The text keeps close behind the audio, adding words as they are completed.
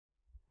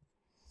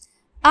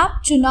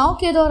आप चुनाव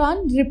के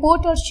दौरान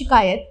रिपोर्ट और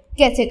शिकायत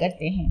कैसे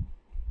करते हैं?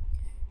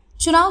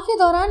 चुनाव के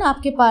दौरान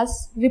आपके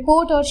पास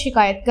रिपोर्ट और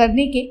शिकायत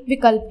करने के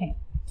विकल्प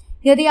हैं।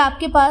 यदि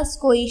आपके पास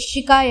कोई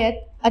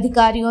शिकायत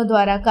अधिकारियों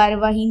द्वारा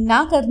कार्यवाही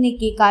न करने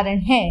के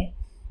कारण है,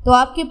 तो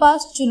आपके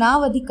पास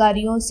चुनाव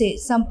अधिकारियों से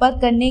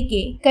संपर्क करने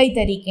के कई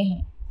तरीके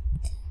हैं।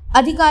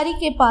 अधिकारी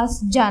के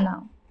पास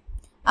जाना।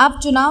 आप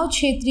चुनाव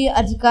क्षेत्रीय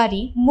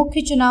अधिकारी,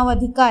 मुख्य चुनाव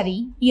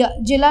अधिकारी या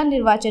जिला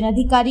निर्वाचन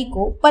अधिकारी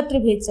को पत्र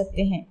भेज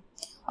सकते हैं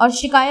और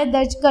शिकायत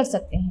दर्ज कर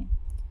सकते हैं।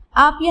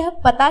 आप यह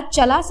पता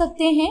चला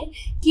सकते हैं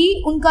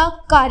कि उनका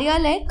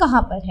कार्यालय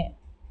कहाँ पर है।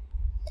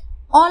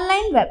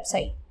 Online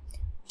website.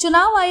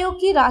 चुनाव आयोग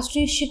की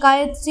राष्ट्रीय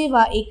शिकायत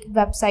सेवा एक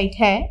वेबसाइट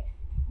है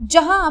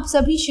जहां आप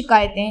सभी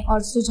शिकायतें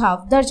और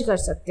सुझाव दर्ज कर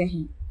सकते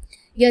हैं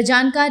या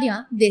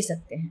जानकारियां दे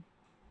सकते हैं।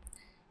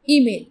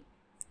 ईमेल।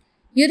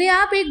 यदि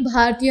आप एक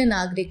भारतीय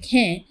नागरिक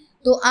हैं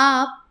तो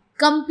आप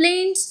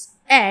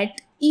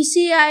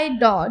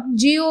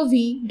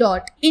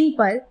complaints@eci.gov.in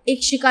पर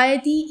एक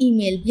शिकायती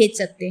ईमेल भेज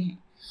सकते हैं,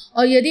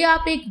 और यदि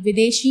आप एक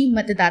विदेशी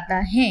मतदाता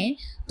हैं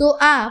तो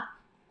आप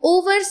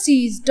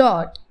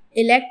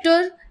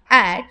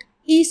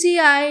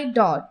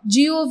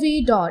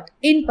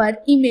overseas.elector@eci.gov.in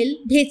पर ईमेल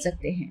भेज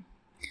सकते हैं।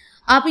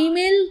 आप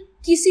ईमेल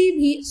किसी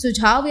भी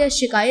सुझाव या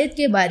शिकायत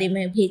के बारे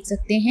में भेज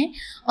सकते हैं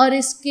और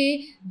इसके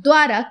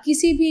द्वारा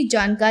किसी भी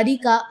जानकारी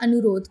का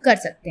अनुरोध कर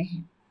सकते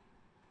हैं।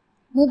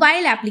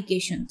 Mobile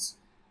applications.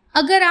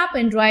 अगर आप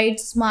एंड्रॉयड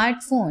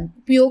स्मार्टफोन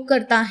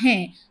उपयोगकर्ता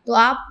हैं तो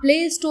आप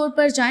प्ले स्टोर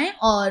पर जाएं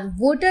और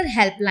वोटर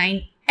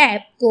हेल्पलाइन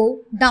ऐप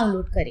को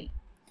डाउनलोड करें।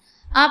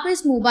 आप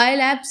इस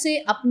मोबाइल ऐप से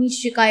अपनी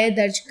शिकायत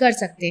दर्ज कर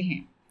सकते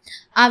हैं।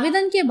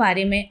 आवेदन के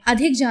बारे में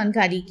अधिक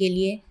जानकारी के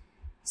लिए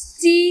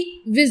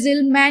सी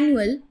विजिल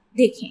मैनुअल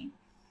देखें।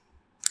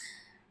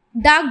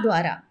 डाक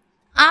द्वारा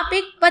आप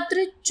एक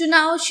पत्र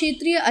चुनाव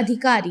क्षेत्रीय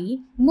अधिकारी,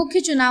 मुख्य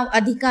चुनाव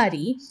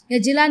अधिकारी या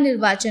जिला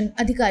निर्वाचन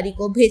अधिकारी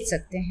को भेज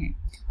सकते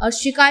हैं और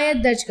शिकायत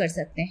दर्ज कर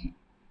सकते हैं।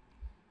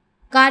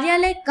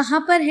 कार्यालय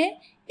कहाँ पर है,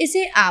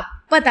 इसे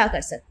आप पता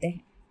कर सकते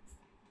हैं।